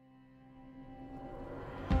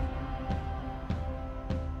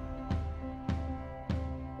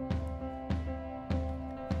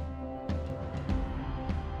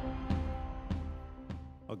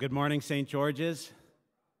Well, good morning, St. George's.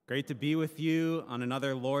 Great to be with you on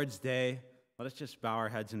another Lord's Day. Let us just bow our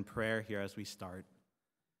heads in prayer here as we start.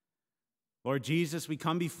 Lord Jesus, we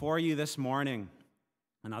come before you this morning,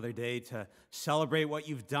 another day to celebrate what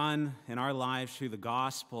you've done in our lives through the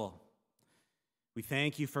gospel. We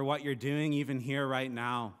thank you for what you're doing even here right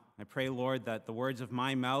now. I pray, Lord, that the words of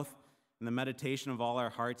my mouth and the meditation of all our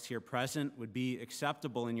hearts here present would be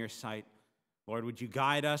acceptable in your sight. Lord, would you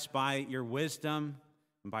guide us by your wisdom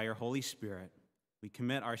and by your Holy Spirit. We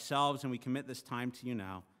commit ourselves and we commit this time to you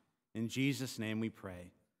now. In Jesus' name we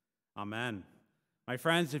pray. Amen. My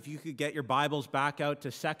friends, if you could get your Bibles back out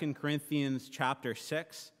to 2 Corinthians chapter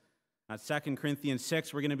 6. At 2 Corinthians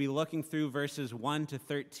 6, we're going to be looking through verses 1 to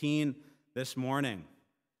 13 this morning.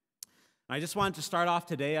 I just wanted to start off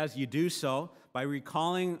today, as you do so, by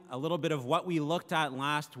recalling a little bit of what we looked at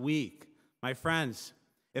last week. My friends,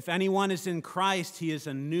 if anyone is in Christ, he is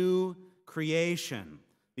a new creation.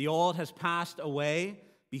 The old has passed away.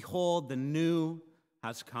 Behold, the new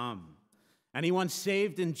has come. Anyone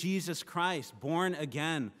saved in Jesus Christ, born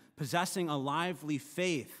again, possessing a lively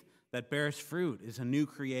faith that bears fruit, is a new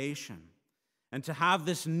creation. And to have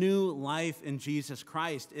this new life in Jesus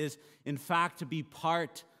Christ is, in fact, to be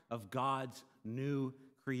part of God's new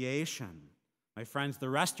creation. My friends, the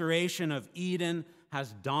restoration of Eden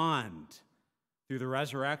has dawned through the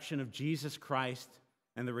resurrection of Jesus Christ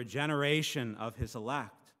and the regeneration of his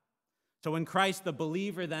elect. So in Christ, the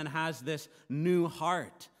believer then has this new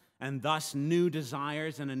heart and thus new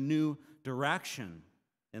desires and a new direction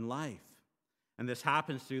in life. And this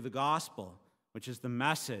happens through the gospel, which is the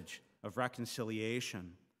message of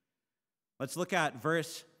reconciliation. Let's look at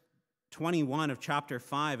verse 21 of chapter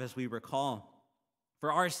 5 as we recall.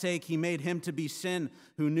 For our sake, he made him to be sin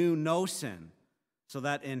who knew no sin, so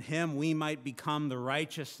that in him we might become the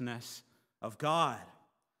righteousness of God.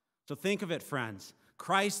 So think of it, friends.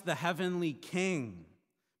 Christ, the heavenly King,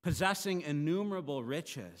 possessing innumerable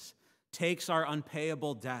riches, takes our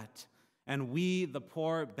unpayable debt, and we, the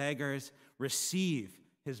poor beggars, receive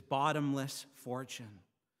his bottomless fortune.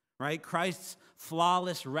 Right? Christ's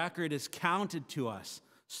flawless record is counted to us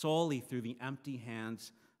solely through the empty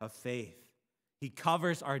hands of faith. He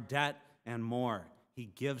covers our debt and more. He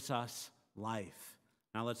gives us life.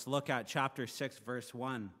 Now let's look at chapter 6, verse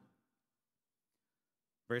 1.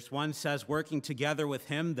 Verse 1 says, working together with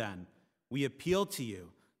him then, we appeal to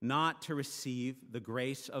you not to receive the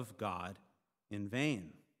grace of God in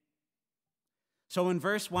vain. So in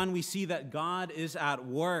verse 1, we see that God is at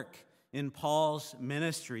work in Paul's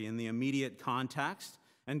ministry in the immediate context,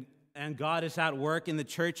 and God is at work in the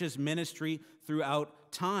church's ministry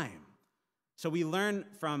throughout time. So we learn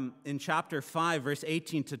from in chapter 5, verse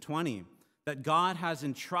 18 to 20, that God has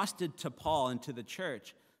entrusted to Paul and to the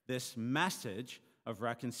church this message of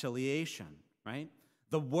reconciliation, right?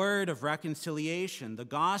 The word of reconciliation, the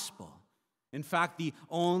gospel. In fact, the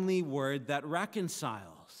only word that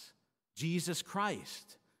reconciles, Jesus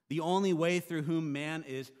Christ, the only way through whom man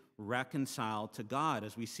is reconciled to God,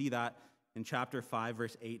 as we see that in chapter 5,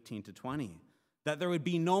 verse 18 to 20. That there would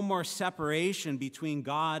be no more separation between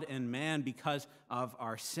God and man because of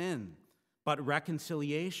our sin, but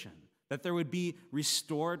reconciliation. That there would be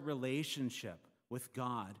restored relationship with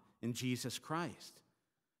God in Jesus Christ.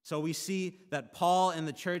 So we see that Paul and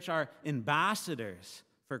the church are ambassadors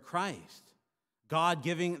for Christ. God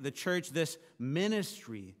giving the church this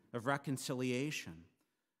ministry of reconciliation,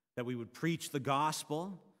 that we would preach the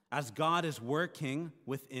gospel as God is working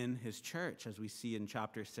within his church, as we see in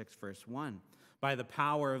chapter 6, verse 1, by the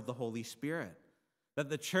power of the Holy Spirit. That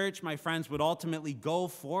the church, my friends, would ultimately go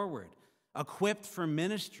forward, equipped for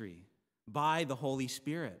ministry by the Holy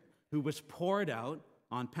Spirit, who was poured out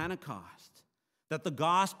on Pentecost, that the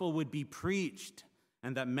gospel would be preached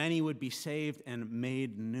and that many would be saved and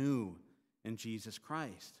made new in Jesus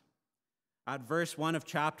Christ. At verse 1 of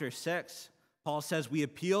chapter 6, Paul says, we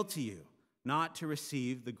appeal to you not to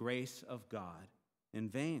receive the grace of God in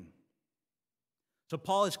vain. So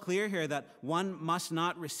Paul is clear here that one must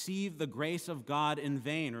not receive the grace of God in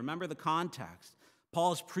vain. Remember the context.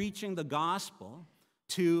 Paul is preaching the gospel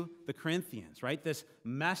to the Corinthians, right? This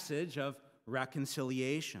message of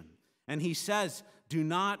reconciliation. And he says, do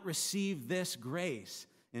not receive this grace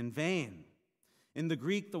in vain. In the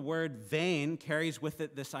Greek, the word vain carries with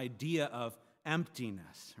it this idea of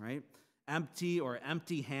emptiness, right? Empty or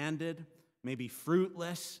empty-handed, maybe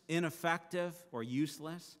fruitless, ineffective, or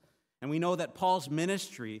useless. And we know that Paul's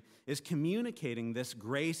ministry is communicating this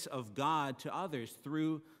grace of God to others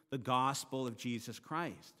through the gospel of Jesus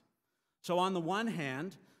Christ. So on the one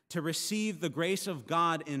hand, to receive the grace of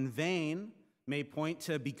God in vain may point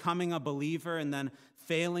to becoming a believer and then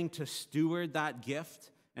failing to steward that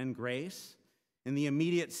gift and grace. In the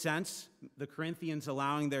immediate sense, the Corinthians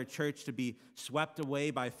allowing their church to be swept away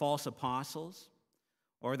by false apostles,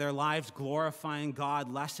 or their lives glorifying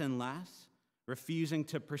God less and less, refusing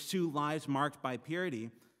to pursue lives marked by purity.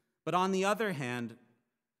 But on the other hand,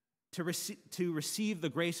 to receive the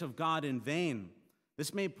grace of God in vain,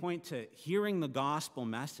 this may point to hearing the gospel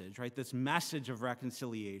message, right? This message of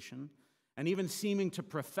reconciliation, and even seeming to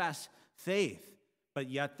profess faith, but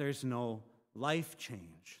yet there's no life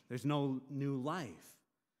change. There's no new life.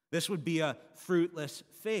 This would be a fruitless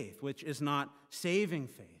faith, which is not saving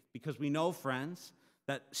faith, because we know, friends,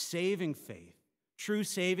 that saving faith, true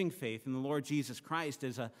saving faith in the Lord Jesus Christ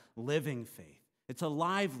is a living faith. It's a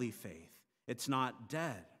lively faith. It's not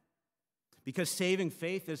dead. Because saving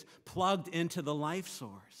faith is plugged into the life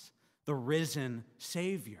source, the risen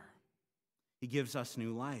Savior. He gives us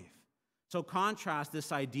new life. So contrast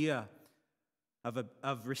this idea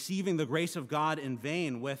of receiving the grace of God in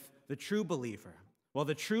vain with the true believer. Well,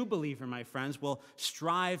 the true believer, my friends, will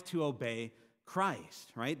strive to obey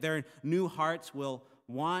Christ, right? Their new hearts will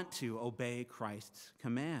want to obey Christ's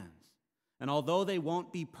commands. And although they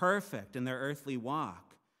won't be perfect in their earthly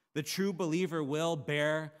walk, the true believer will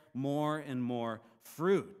bear more and more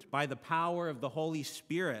fruit by the power of the Holy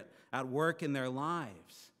Spirit at work in their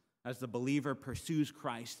lives as the believer pursues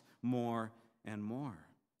Christ more and more.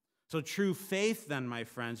 So true faith, then, my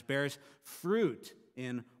friends, bears fruit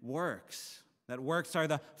in works. That works are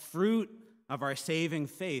the fruit of our saving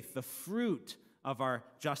faith, the fruit of our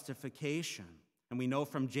justification. And we know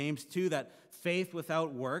from James 2 that faith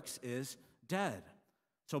without works is dead.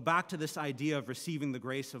 So back to this idea of receiving the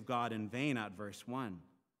grace of God in vain at verse 1.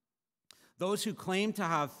 Those who claim to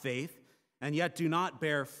have faith and yet do not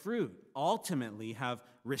bear fruit ultimately have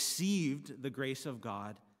received the grace of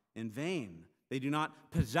God in vain. They do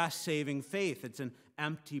not possess saving faith. It's an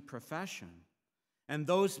empty profession. And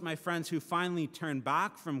those, my friends, who finally turn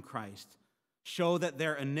back from Christ show that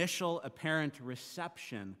their initial apparent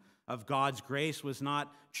reception of God's grace was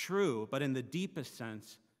not true, but in the deepest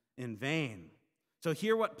sense, in vain. So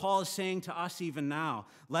hear what Paul is saying to us even now.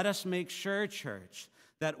 Let us make sure, church,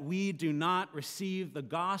 that we do not receive the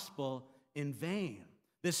gospel in vain.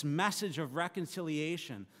 This message of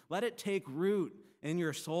reconciliation, let it take root in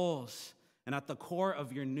your souls and at the core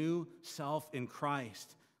of your new self in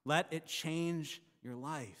Christ. Let it change your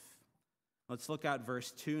life. Let's look at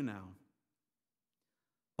verse 2 now.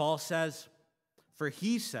 Paul says, "For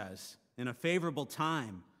he says, in a favorable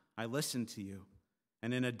time I listened to you,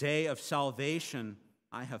 and in a day of salvation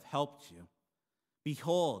I have helped you.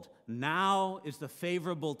 Behold, now is the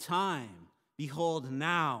favorable time. Behold,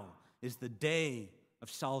 now is the day of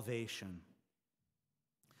salvation."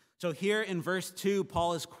 So here in verse 2,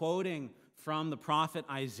 Paul is quoting from the prophet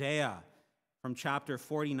Isaiah from chapter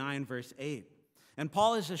 49, verse 8. And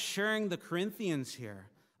Paul is assuring the Corinthians here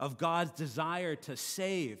of God's desire to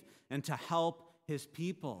save and to help his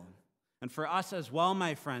people. And for us as well,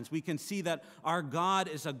 my friends, we can see that our God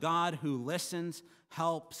is a God who listens,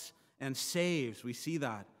 helps, and saves. We see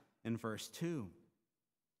that in verse 2.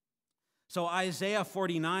 So Isaiah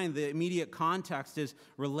 49, the immediate context, is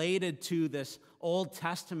related to this Old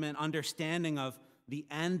Testament understanding of the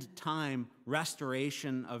end-time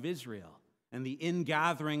restoration of Israel and the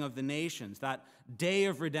ingathering of the nations, that day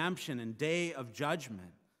of redemption and day of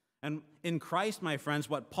judgment. And in Christ, my friends,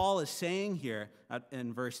 what Paul is saying here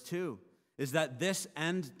in verse 2 is that this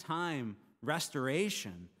end-time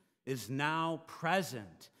restoration is now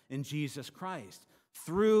present in Jesus Christ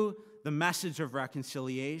through the message of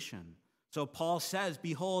reconciliation. So Paul says,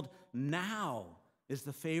 behold, now is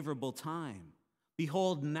the favorable time.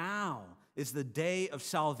 Behold, now is the day of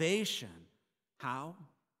salvation. How?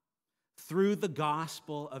 Through the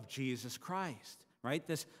gospel of Jesus Christ, right?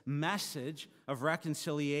 This message of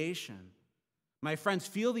reconciliation. My friends,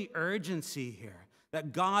 feel the urgency here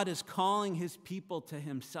that God is calling his people to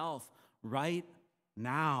himself right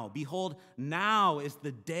now. Behold, now is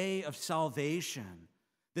the day of salvation.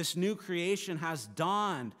 This new creation has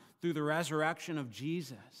dawned through the resurrection of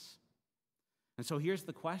Jesus. And so here's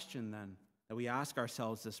the question then that we ask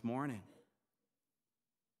ourselves this morning.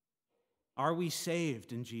 Are we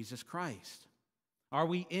saved in Jesus Christ? Are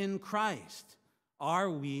we in Christ? Are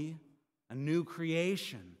we a new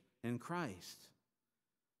creation in Christ?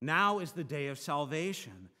 Now is the day of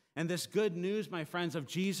salvation. And this good news, my friends, of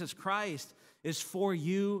Jesus Christ is for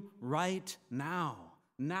you right now.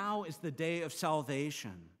 Now is the day of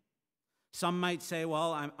salvation. Some might say,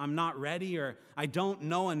 well, I'm not ready or I don't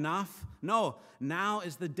know enough. No, now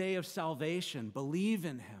is the day of salvation. Believe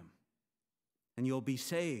in him and you'll be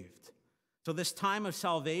saved. So this time of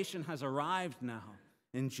salvation has arrived now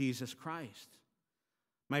in Jesus Christ.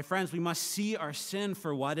 My friends, we must see our sin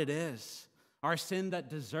for what it is, our sin that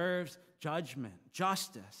deserves judgment,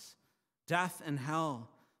 justice, death, and hell.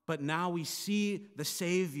 But now we see the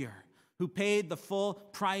Savior who paid the full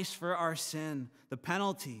price for our sin, the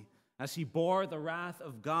penalty, as he bore the wrath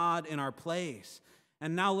of God in our place.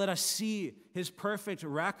 And now let us see his perfect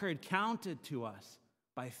record counted to us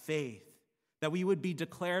by faith, that we would be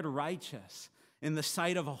declared righteous in the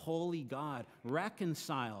sight of a holy God,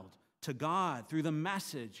 reconciled to God through the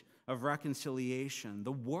message of reconciliation,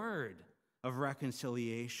 the word of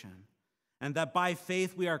reconciliation, and that by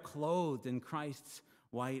faith we are clothed in Christ's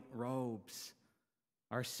white robes,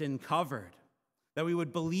 our sin covered, that we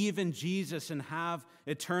would believe in Jesus and have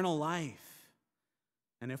eternal life.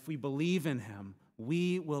 And if we believe in him,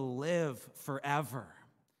 we will live forever,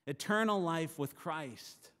 eternal life with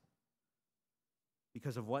Christ,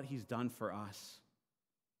 because of what he's done for us.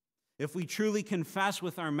 If we truly confess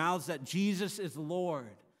with our mouths that Jesus is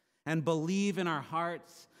Lord and believe in our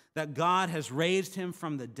hearts that God has raised him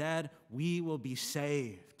from the dead, we will be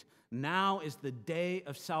saved. Now is the day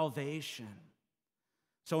of salvation.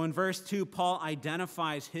 So in verse 2, Paul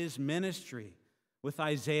identifies his ministry with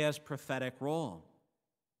Isaiah's prophetic role.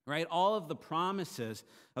 Right? All of the promises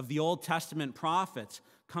of the Old Testament prophets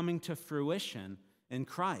coming to fruition in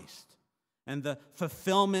Christ, and the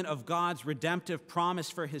fulfillment of God's redemptive promise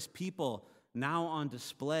for his people now on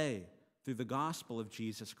display through the gospel of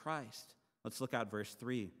Jesus Christ. Let's look at verse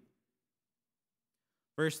 3.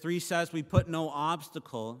 Verse 3 says, "We put no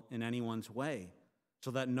obstacle in anyone's way, so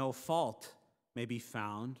that no fault may be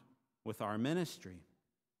found with our ministry."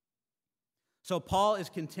 So Paul is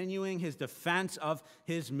continuing his defense of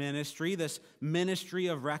his ministry, this ministry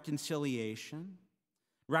of reconciliation.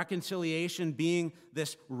 Reconciliation being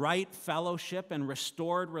this right fellowship and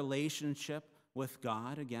restored relationship with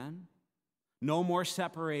God again. No more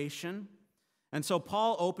separation. And so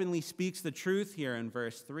Paul openly speaks the truth here in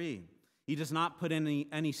verse 3. He does not put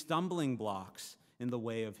any stumbling blocks in the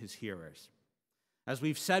way of his hearers. As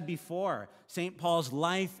we've said before, St. Paul's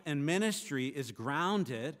life and ministry is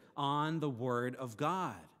grounded on the Word of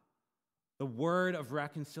God, the Word of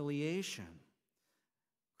reconciliation.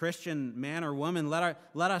 Christian man or woman, let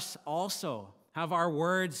us also have our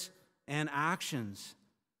words and actions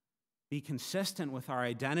be consistent with our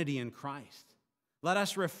identity in Christ. Let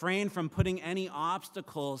us refrain from putting any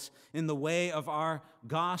obstacles in the way of our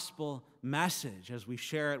gospel message as we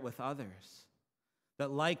share it with others. That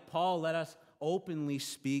like Paul, let us openly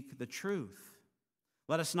speak the truth.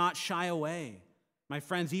 Let us not shy away. My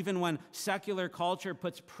friends, even when secular culture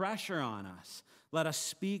puts pressure on us, let us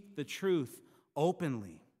speak the truth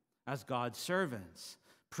openly as God's servants,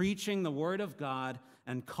 preaching the word of God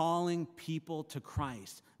and calling people to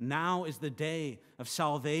Christ. Now is the day of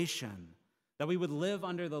salvation, that we would live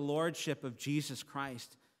under the lordship of Jesus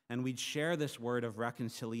Christ and we'd share this word of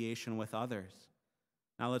reconciliation with others.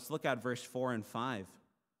 Now let's look at verse 4 and 5.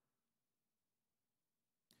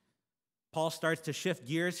 Paul starts to shift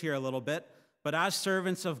gears here a little bit. "But as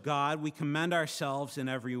servants of God, we commend ourselves in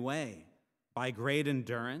every way, by great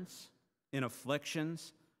endurance, in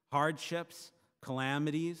afflictions, hardships,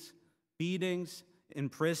 calamities, beatings,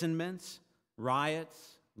 imprisonments,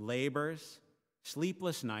 riots, labors,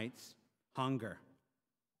 sleepless nights, hunger."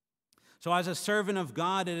 So as a servant of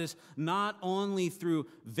God, it is not only through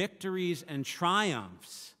victories and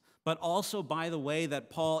triumphs, but also by the way that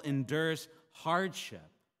Paul endures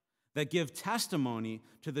hardship, that give testimony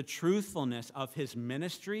to the truthfulness of his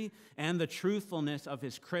ministry and the truthfulness of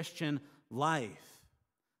his Christian life.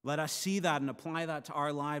 Let us see that and apply that to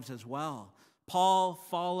our lives as well. Paul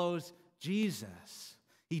follows Jesus.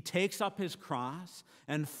 He takes up his cross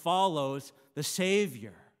and follows the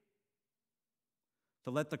Savior. So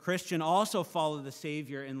let the Christian also follow the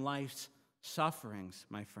Savior in life's sufferings,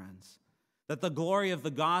 my friends. That the glory of the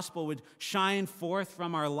gospel would shine forth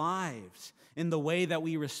from our lives in the way that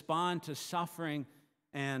we respond to suffering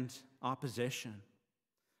and opposition.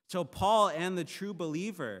 So Paul and the true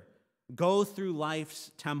believer go through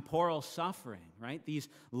life's temporal suffering, right? These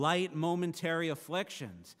light momentary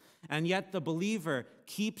afflictions. And yet the believer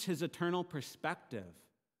keeps his eternal perspective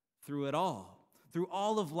through it all, through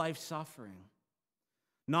all of life's suffering.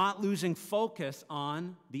 Not losing focus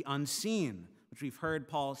on the unseen, which we've heard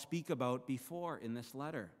Paul speak about before in this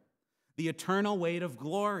letter. The eternal weight of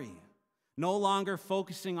glory. No longer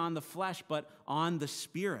focusing on the flesh, but on the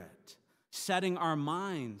Spirit. Setting our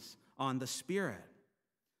minds on the Spirit.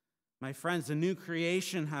 My friends, the new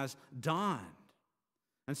creation has dawned.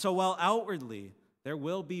 And so while outwardly there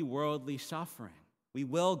will be worldly suffering, we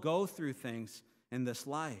will go through things in this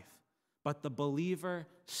life, but the believer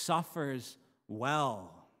suffers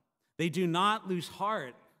well. They do not lose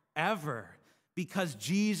heart ever, because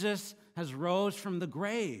Jesus has rose from the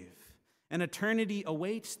grave, and eternity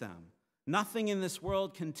awaits them. Nothing in this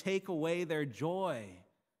world can take away their joy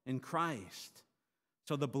in Christ.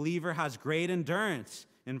 So the believer has great endurance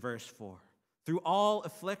in verse 4, through all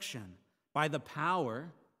affliction, by the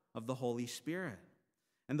power of the Holy Spirit.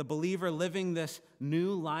 And the believer living this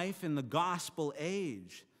new life in the gospel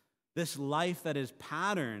age, this life that is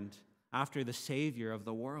patterned after the Savior of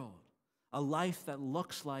the world, a life that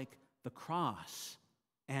looks like the cross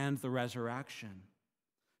and the resurrection.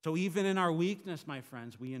 So even in our weakness, my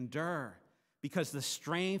friends, we endure because the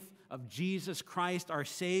strength of Jesus Christ, our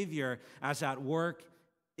Savior, is at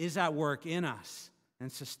work in us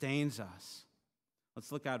and sustains us.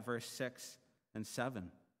 Let's look at verse 6 and 7.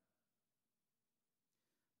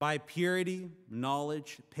 By purity,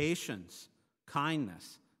 knowledge, patience,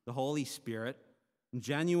 kindness, the Holy Spirit,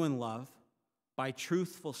 genuine love, by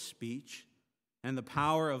truthful speech, and the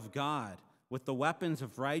power of God, with the weapons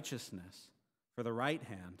of righteousness for the right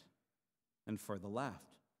hand and for the left.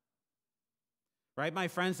 Right, my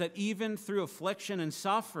friends, that even through affliction and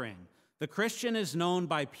suffering, the Christian is known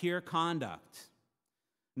by pure conduct,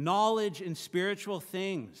 knowledge in spiritual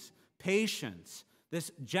things, patience,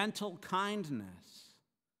 this gentle kindness,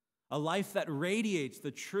 a life that radiates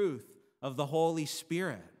the truth of the Holy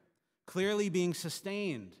Spirit, clearly being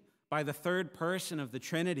sustained by the third person of the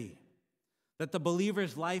Trinity. That the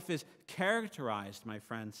believer's life is characterized, my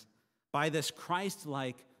friends, by this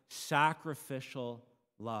Christ-like sacrificial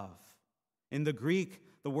love. In the Greek,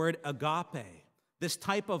 the word agape, this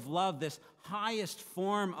type of love, this highest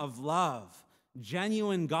form of love,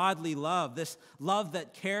 genuine godly love, this love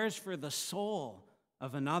that cares for the soul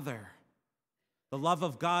of another. The love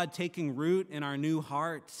of God taking root in our new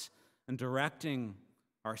hearts and directing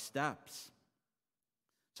our steps.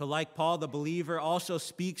 So like Paul, the believer also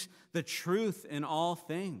speaks the truth in all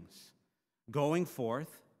things, going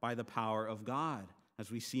forth by the power of God,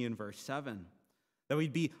 as we see in verse 7. That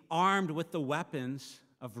we'd be armed with the weapons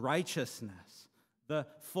of righteousness, the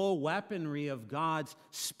full weaponry of God's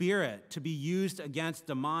Spirit to be used against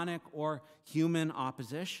demonic or human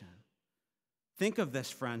opposition. Think of this,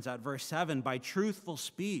 friends, at verse 7, by truthful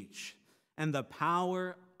speech and the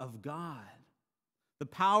power of God. The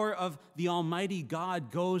power of the Almighty God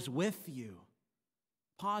goes with you.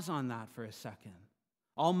 Pause on that for a second.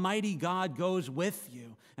 Almighty God goes with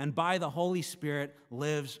you, and by the Holy Spirit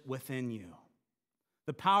lives within you.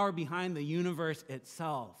 The power behind the universe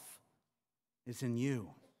itself is in you.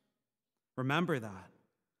 Remember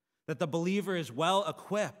that the believer is well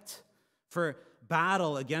equipped for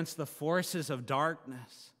battle against the forces of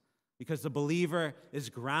darkness because the believer is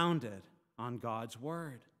grounded on God's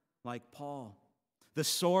word, like Paul. The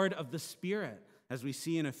sword of the Spirit, as we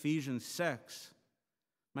see in Ephesians 6.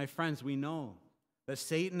 My friends, we know that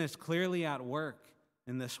Satan is clearly at work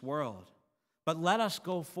in this world. But let us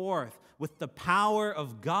go forth with the power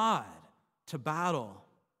of God to battle.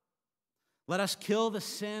 Let us kill the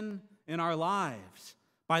sin in our lives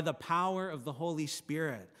by the power of the Holy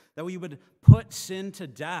Spirit, that we would put sin to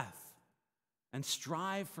death and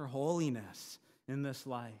strive for holiness in this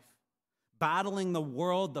life, battling the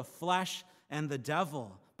world, the flesh, and the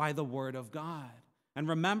devil by the word of God. And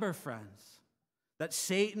remember, friends, that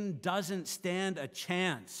Satan doesn't stand a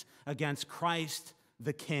chance against Christ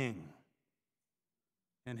the King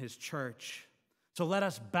and his church. So let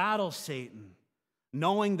us battle Satan,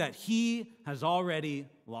 knowing that he has already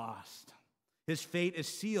lost. His fate is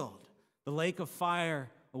sealed. The lake of fire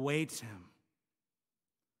awaits him.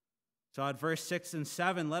 So at verse 6 and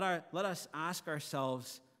 7, let us ask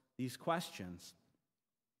ourselves these questions.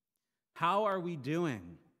 How are we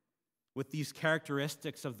doing with these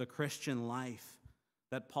characteristics of the Christian life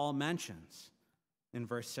that Paul mentions in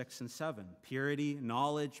verse 6 and 7? Purity,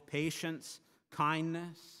 knowledge, patience,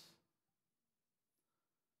 kindness.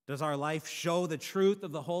 Does our life show the truth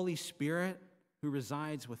of the Holy Spirit who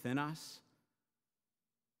resides within us?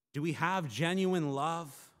 Do we have genuine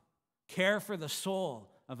love, care for the soul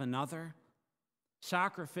of another,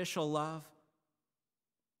 sacrificial love,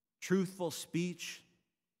 truthful speech?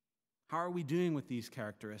 How are we doing with these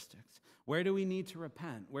characteristics? Where do we need to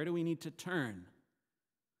repent? Where do we need to turn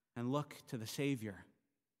and look to the Savior?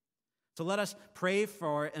 So let us pray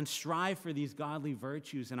for and strive for these godly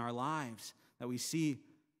virtues in our lives that we see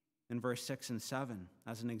in verse 6 and 7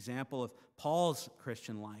 as an example of Paul's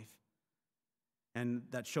Christian life, and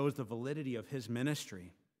that shows the validity of his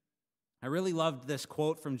ministry. I really loved this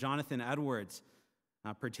quote from Jonathan Edwards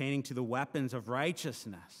pertaining to the weapons of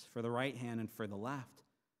righteousness for the right hand and for the left.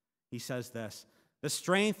 He says this: the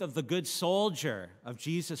strength of the good soldier of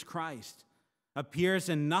Jesus Christ appears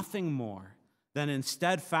in nothing more than in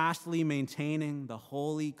steadfastly maintaining the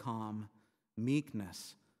holy calm,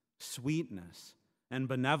 meekness, sweetness, and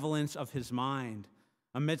benevolence of his mind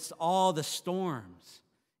amidst all the storms,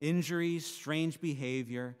 injuries, strange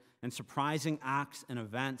behavior, and surprising acts and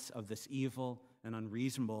events of this evil and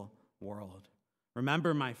unreasonable world.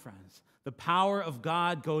 Remember, my friends, the power of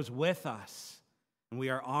God goes with us, and we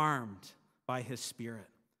are armed by his Spirit.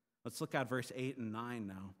 Let's look at verse 8 and 9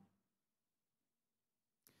 now.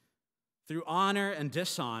 Through honor and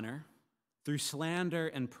dishonor, through slander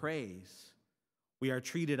and praise, we are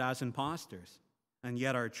treated as impostors, and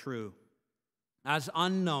yet are true, as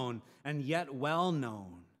unknown and yet well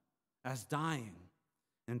known, as dying,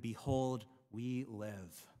 and behold, we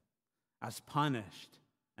live, as punished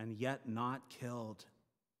and yet not killed.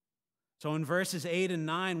 So in verses 8 and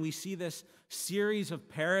 9, we see this series of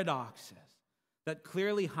paradoxes that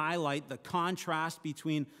clearly highlight the contrast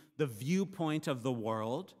between the viewpoint of the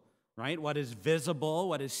world, right? What is visible,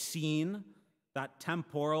 what is seen, that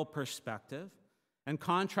temporal perspective, and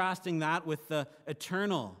contrasting that with the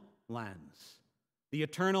eternal lens, the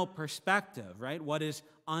eternal perspective, right? What is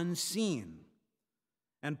unseen.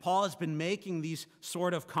 And Paul has been making these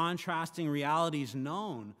sort of contrasting realities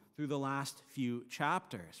known through the last few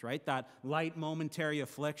chapters, right? That light momentary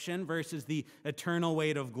affliction versus the eternal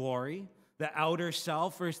weight of glory, the outer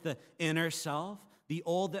self versus the inner self, the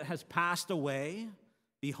old that has passed away,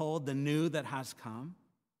 behold, the new that has come.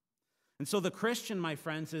 And so the Christian, my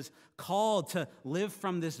friends, is called to live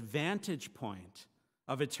from this vantage point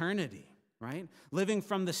of eternity, right? Living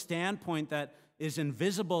from the standpoint that is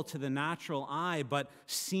invisible to the natural eye, but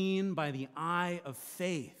seen by the eye of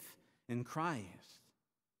faith in Christ.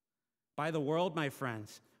 By the world, my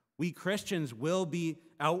friends, we Christians will be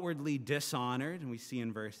outwardly dishonored, and we see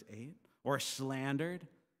in verse 8, or slandered,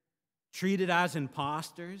 treated as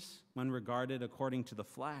impostors when regarded according to the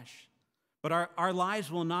flesh. But our lives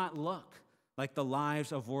will not look like the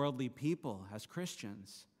lives of worldly people as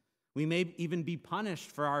Christians. We may even be punished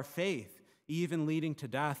for our faith, even leading to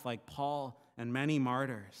death, like Paul and many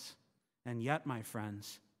martyrs. And yet, my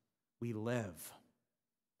friends, we live.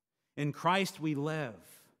 In Christ we live,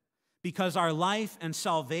 because our life and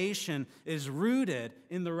salvation is rooted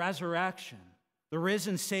in the resurrection, the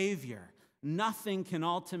risen Savior. Nothing can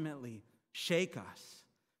ultimately shake us,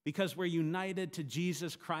 because we're united to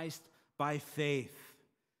Jesus Christ by faith.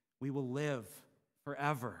 We will live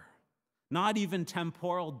forever. Not even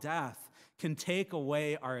temporal death can take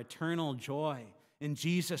away our eternal joy in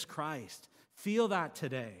Jesus Christ. Feel that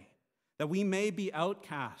today, that we may be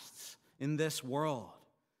outcasts in this world.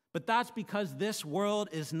 But that's because this world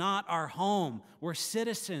is not our home. We're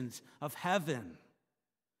citizens of heaven.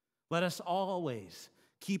 Let us always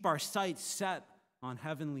keep our sights set on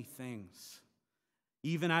heavenly things,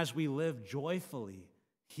 even as we live joyfully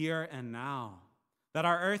here and now, that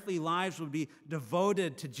our earthly lives would be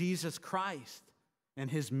devoted to Jesus Christ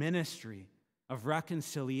and his ministry of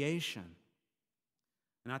reconciliation.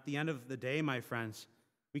 And at the end of the day, my friends,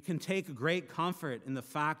 we can take great comfort in the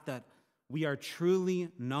fact that we are truly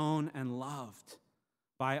known and loved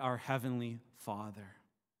by our heavenly Father.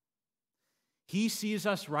 He sees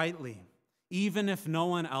us rightly, even if no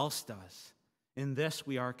one else does. In this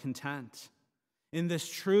we are content. In this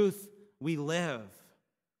truth we live.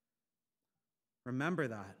 Remember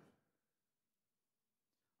that.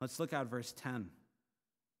 Let's look at verse 10.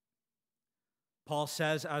 Paul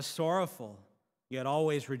says, as sorrowful, yet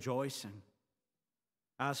always rejoicing,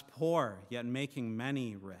 as poor, yet making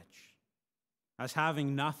many rich, as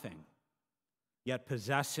having nothing, yet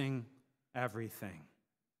possessing everything.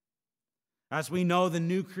 As we know, the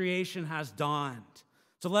new creation has dawned.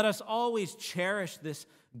 So let us always cherish this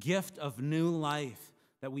gift of new life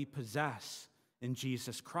that we possess in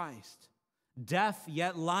Jesus Christ. Death,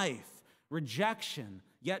 yet life. Rejection,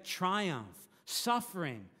 yet triumph.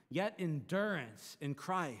 Suffering, yet endurance in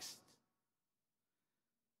Christ.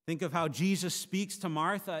 Think of how Jesus speaks to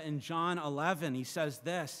Martha in John 11. He says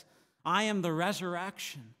this, I am the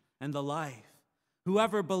resurrection and the life.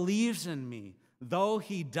 Whoever believes in me, though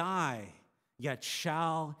he die, yet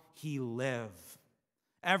shall he live.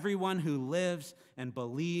 Everyone who lives and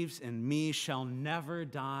believes in me shall never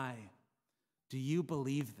die. Do you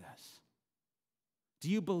believe this? Do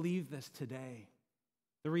you believe this today?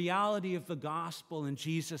 The reality of the gospel in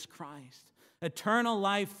Jesus Christ. Eternal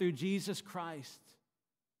life through Jesus Christ.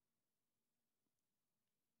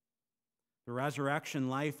 The resurrection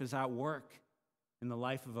life is at work in the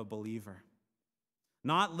life of a believer.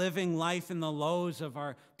 Not living life in the lows of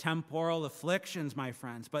our temporal afflictions, my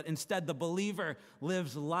friends, but instead the believer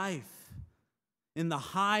lives life in the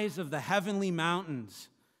highs of the heavenly mountains,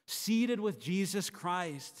 seated with Jesus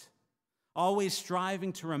Christ, always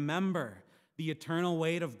striving to remember the eternal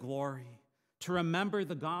weight of glory, to remember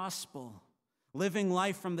the gospel, living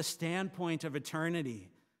life from the standpoint of eternity,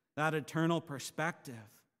 that eternal perspective.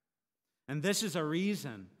 And this is a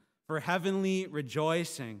reason for heavenly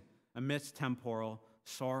rejoicing amidst temporal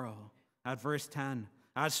sorrow. At verse 10,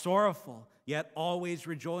 as sorrowful, yet always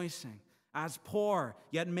rejoicing, as poor,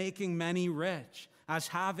 yet making many rich, as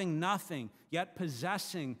having nothing, yet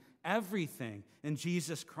possessing everything in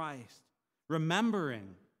Jesus Christ,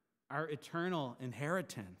 remembering our eternal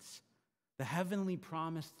inheritance, the heavenly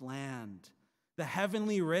promised land, the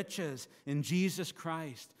heavenly riches in Jesus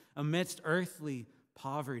Christ amidst earthly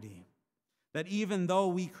poverty. That even though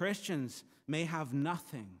we Christians may have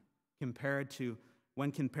nothing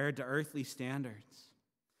when compared to earthly standards,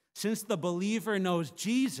 since the believer knows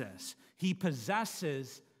Jesus, he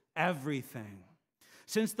possesses everything.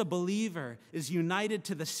 Since the believer is united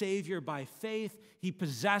to the Savior by faith, he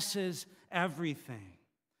possesses everything.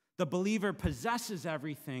 The believer possesses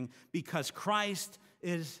everything because Christ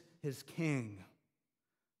is his King,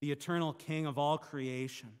 the eternal King of all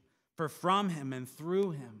creation. For from him and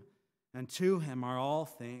through him and to him are all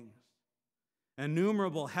things.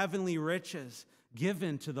 Innumerable heavenly riches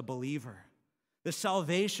given to the believer, the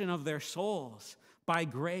salvation of their souls. By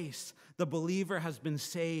grace, the believer has been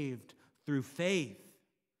saved through faith,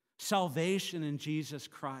 salvation in Jesus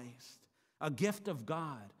Christ, a gift of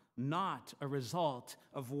God, not a result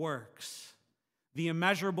of works. The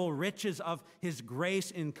immeasurable riches of his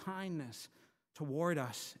grace and kindness toward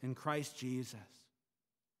us in Christ Jesus.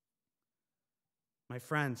 My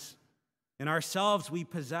friends, in ourselves we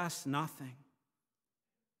possess nothing.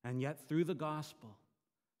 And yet through the gospel,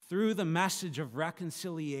 through the message of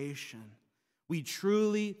reconciliation, we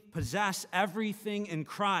truly possess everything in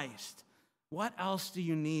Christ. What else do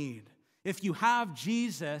you need? If you have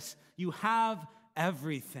Jesus, you have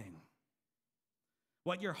everything.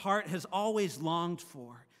 What your heart has always longed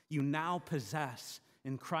for, you now possess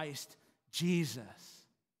in Christ Jesus.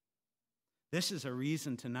 This is a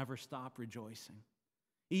reason to never stop rejoicing.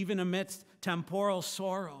 Even amidst temporal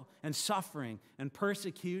sorrow and suffering and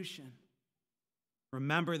persecution,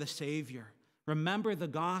 remember the Savior. Remember the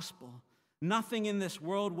gospel. Nothing in this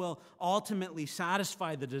world will ultimately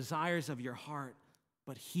satisfy the desires of your heart,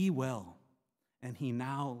 but he will, and he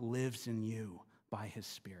now lives in you by his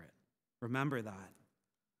Spirit. Remember that.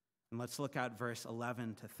 And let's look at verse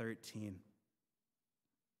 11 to 13.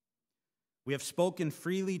 We have spoken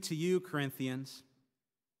freely to you, Corinthians.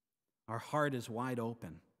 Our heart is wide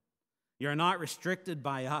open. You are not restricted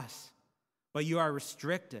by us, but you are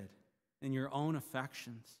restricted in your own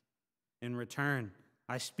affections. In return,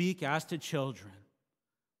 I speak as to children.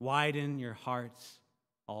 Widen your hearts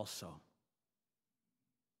also.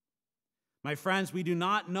 My friends, we do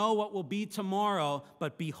not know what will be tomorrow,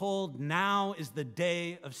 but behold, now is the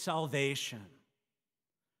day of salvation.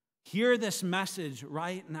 Hear this message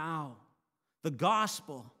right now. The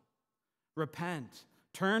gospel. Repent.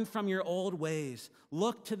 Turn from your old ways.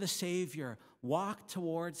 Look to the Savior. Walk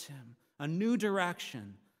towards him. A new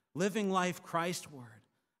direction. Living life Christward.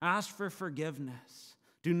 Ask for forgiveness.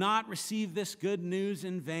 Do not receive this good news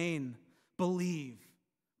in vain. Believe.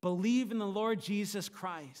 Believe in the Lord Jesus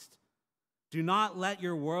Christ. Do not let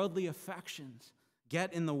your worldly affections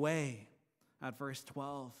get in the way. At verse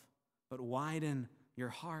 12. But widen your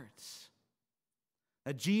hearts.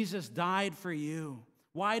 That Jesus died for you.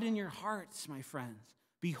 Widen your hearts, my friends.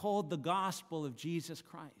 Behold the gospel of Jesus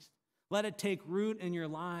Christ. Let it take root in your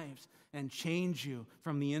lives and change you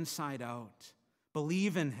from the inside out.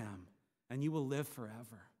 Believe in him, and you will live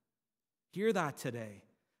forever. Hear that today.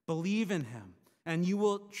 Believe in him, and you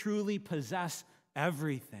will truly possess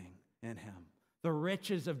everything in him. The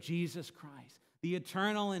riches of Jesus Christ, the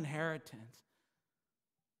eternal inheritance.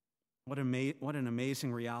 What an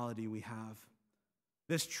amazing reality we have.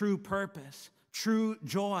 This true purpose, true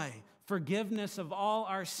joy, forgiveness of all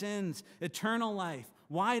our sins, eternal life.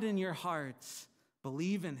 Widen your hearts.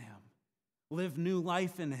 Believe in him. Live new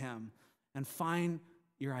life in him. And find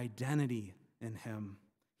your identity in him.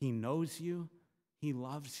 He knows you. He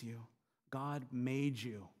loves you. God made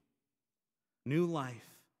you. New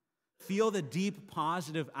life. Feel the deep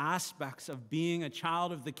positive aspects of being a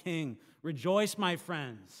child of the King. Rejoice, my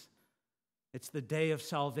friends. It's the day of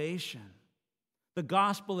salvation. The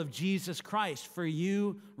gospel of Jesus Christ for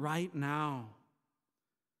you right now.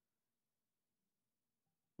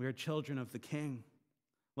 We are children of the King.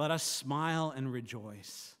 Let us smile and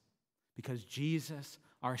rejoice because Jesus,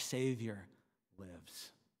 our Savior,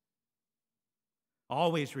 lives.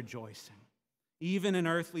 Always rejoicing, even in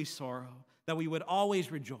earthly sorrow, that we would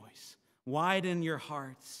always rejoice. Widen your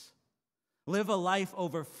hearts. Live a life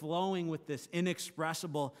overflowing with this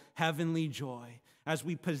inexpressible heavenly joy as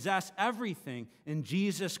we possess everything in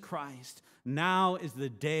Jesus Christ. Now is the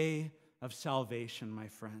day of salvation, my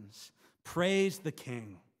friends. Praise the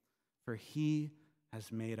King, for he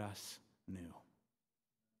has made us new.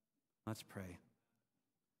 Let's pray.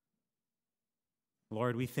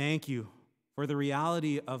 Lord, we thank you for the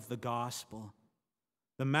reality of the gospel,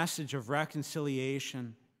 the message of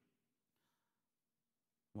reconciliation.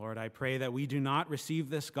 Lord, I pray that we do not receive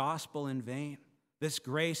this gospel in vain, this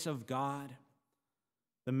grace of God,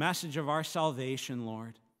 the message of our salvation,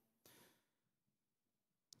 Lord.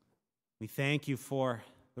 We thank you for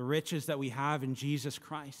the riches that we have in Jesus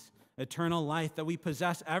Christ, eternal life, that we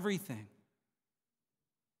possess everything,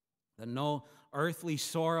 that no earthly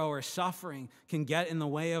sorrow or suffering can get in the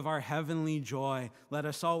way of our heavenly joy. Let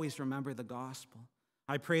us always remember the gospel.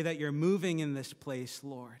 I pray that you're moving in this place,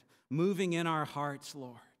 Lord, moving in our hearts,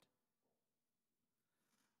 Lord,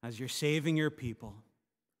 as you're saving your people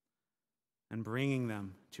and bringing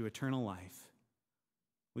them to eternal life.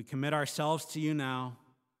 We commit ourselves to you now.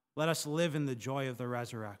 Let us live in the joy of the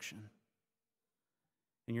resurrection.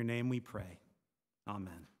 In your name we pray.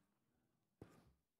 Amen.